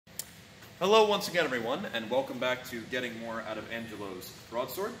Hello once again everyone, and welcome back to Getting More Out of Angelo's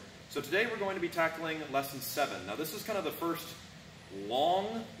Broadsword. So today we're going to be tackling Lesson 7. Now this is kind of the first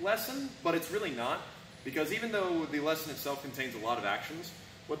long lesson, but it's really not, because even though the lesson itself contains a lot of actions,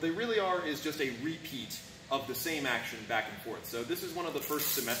 what they really are is just a repeat of the same action back and forth. So this is one of the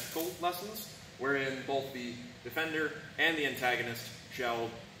first symmetrical lessons, wherein both the defender and the antagonist shall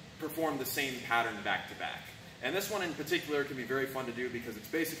perform the same pattern back to back. And this one in particular can be very fun to do because it's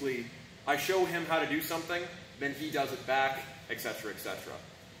basically, I show him how to do something, then he does it back, etc., etc.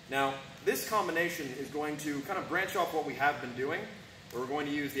 Now, this combination is going to kind of branch off what we have been doing, where we're going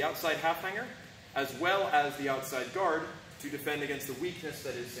to use the outside half hanger, as well as the outside guard, to defend against the weakness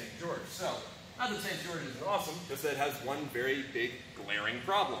that is St. George. So, not that St. George is awesome, just that it has one very big, glaring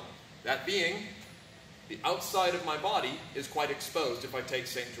problem. That being, the outside of my body is quite exposed if I take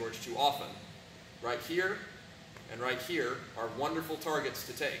St. George too often. Right here and right here are wonderful targets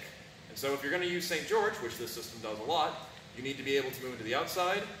to take. And so if you're going to use St. George, which this system does a lot, you need to be able to move into the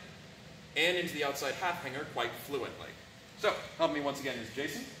outside and into the outside half hanger quite fluently. So, help me once again is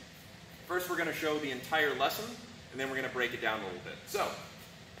Jason. First we're going to show the entire lesson, and then we're going to break it down a little bit. So,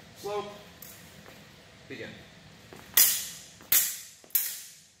 slope, begin.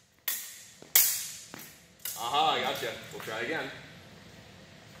 Aha, I gotcha. We'll try again.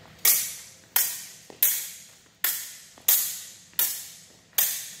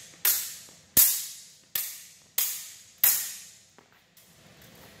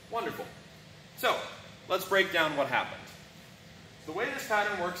 Wonderful. So, let's break down what happened. The way this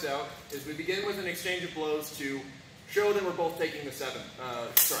pattern works out is we begin with an exchange of blows to show that we're both taking the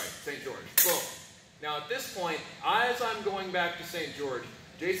St. George. Boom. Now at this point, as I'm going back to St. George,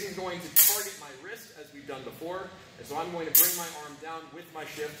 Jason's going to target my wrist as we've done before, and so I'm going to bring my arm down with my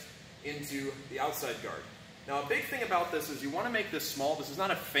shift into the outside guard. Now a big thing about this is you want to make this small. This is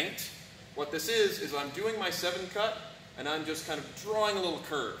not a feint. What this is I'm doing my 7 cut, and I'm just kind of drawing a little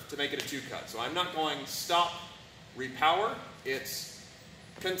curve to make it a 2 cut. So I'm not going stop, repower, it's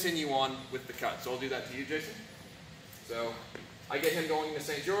continue on with the cut. So I'll do that to you, Jason. So I get him going to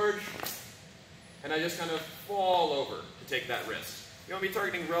St. George, and I just kind of fall over to take that wrist. You want to be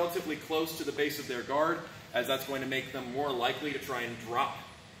targeting relatively close to the base of their guard, as that's going to make them more likely to try and drop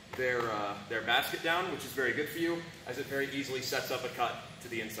their basket down, which is very good for you, as it very easily sets up a cut to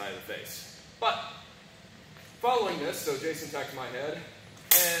the inside of the face. But following this, so Jason attacks my head,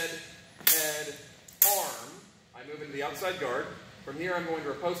 arm, I move into the outside guard. From here I'm going to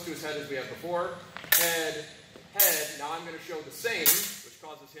riposte to his head as we had before. Head, now I'm going to show the same, which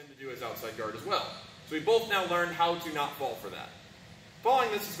causes him to do his outside guard as well. So we both now learned how to not fall for that.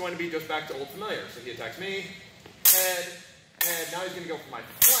 Following this is going to be just back to old familiar. So he attacks me, head, now he's going to go for my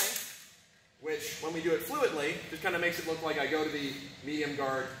flank, which when we do it fluidly, just kind of makes it look like I go to the medium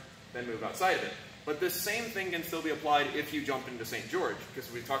guard, then move outside of it. But this same thing can still be applied if you jump into St. George, because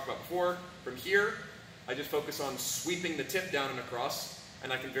as we talked about before, from here, I just focus on sweeping the tip down and across,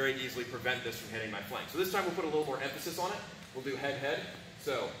 and I can very easily prevent this from hitting my flank. So this time we'll put a little more emphasis on it. We'll do head.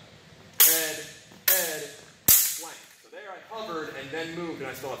 So, head, flank. So there I hovered and then moved, and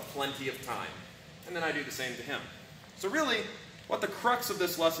I still have plenty of time. And then I do the same to him. So really, what the crux of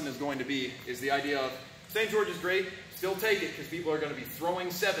this lesson is going to be is the idea of St. George is great, still take it, because people are going to be throwing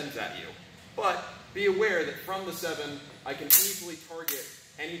 7s at you. But be aware that from the 7, I can easily target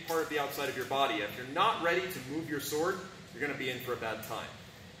any part of the outside of your body. If you're not ready to move your sword, you're going to be in for a bad time.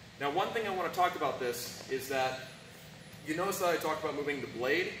 Now, one thing I want to talk about this is that you notice that I talked about moving the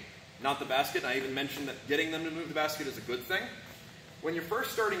blade, not the basket. I even mentioned that getting them to move the basket is a good thing. When you're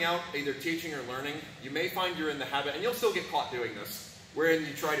first starting out, either teaching or learning, you may find you're in the habit, and you'll still get caught doing this, wherein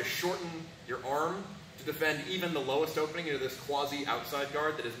you try to shorten your arm to defend even the lowest opening into this quasi-outside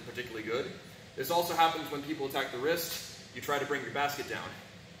guard that isn't particularly good. This also happens when people attack the wrist. You try to bring your basket down.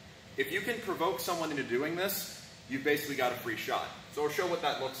 If you can provoke someone into doing this, you've basically got a free shot. So I'll show what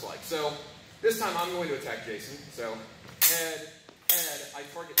that looks like. So this time I'm going to attack Jason. So head, I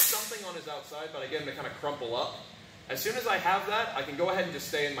target something on his outside, but I get him to kind of crumple up. As soon as I have that, I can go ahead and just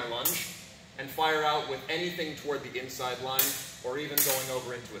stay in my lunge and fire out with anything toward the inside line, or even going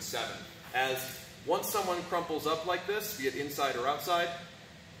over into a 7. As once someone crumples up like this, be it inside or outside,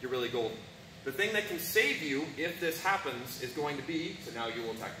 you're really golden. The thing that can save you if this happens is going to be, so now you will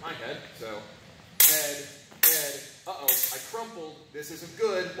attack my head, so head, uh-oh, I crumpled, this isn't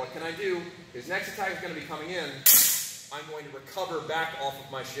good, what can I do? His next attack is going to be coming in, I'm going to recover back off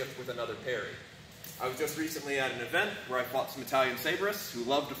of my shift with another parry. I was just recently at an event where I fought some Italian saberists who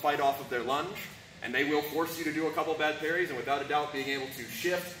love to fight off of their lunge, and they will force you to do a couple bad parries, and without a doubt being able to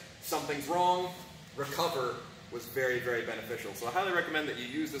shift, something's wrong, recover was very, very beneficial. So I highly recommend that you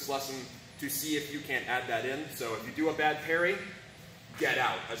use this lesson to see if you can't add that in. So if you do a bad parry, get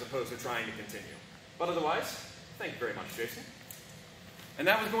out as opposed to trying to continue. But otherwise, thank you very much, Jason. And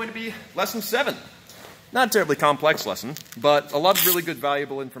that was going to be lesson 7. Not a terribly complex lesson, but a lot of really good,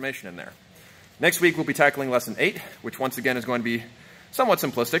 valuable information in there. Next week, we'll be tackling lesson 8, which once again is going to be somewhat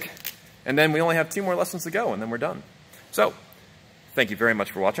simplistic. And then we only have 2 more lessons to go, and then we're done. So, thank you very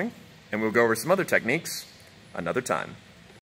much for watching, and we'll go over some other techniques another time.